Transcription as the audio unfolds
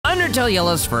Undertale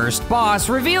Yellow's first boss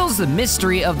reveals the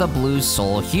mystery of the Blue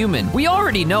Soul Human. We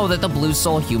already know that the Blue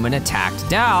Soul Human attacked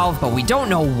Dalv, but we don't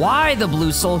know why the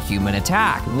Blue Soul Human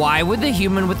attacked. Why would the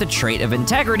human with the trait of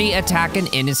integrity attack an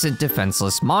innocent,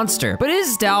 defenseless monster? But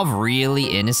is Dalv really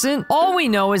innocent? All we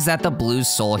know is that the Blue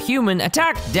Soul Human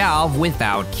attacked Dalv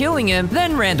without killing him,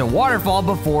 then ran to Waterfall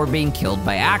before being killed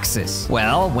by Axis.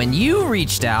 Well, when you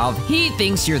reach Dalv, he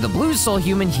thinks you're the Blue Soul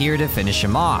Human here to finish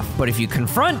him off. But if you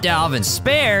confront Dalv and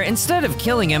spare, instead of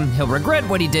killing him, he'll regret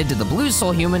what he did to the Blue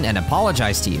Soul Human and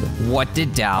apologize to you. What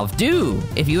did Dalv do?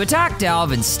 If you attack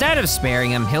Dalv instead of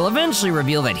sparing him, he'll eventually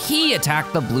reveal that he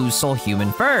attacked the Blue Soul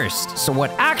Human first. So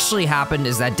what actually happened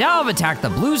is that Dalv attacked the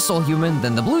Blue Soul Human,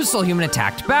 then the Blue Soul Human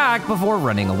attacked back before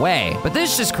running away. But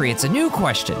this just creates a new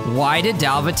question. Why did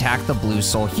Dalv attack the Blue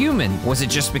Soul Human? Was it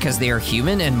just because they are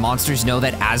human and monsters know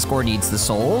that Asgore needs the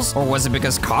souls? Or was it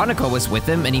because Kaneko was with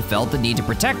him and he felt the need to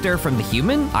protect her from the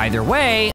human? Either way,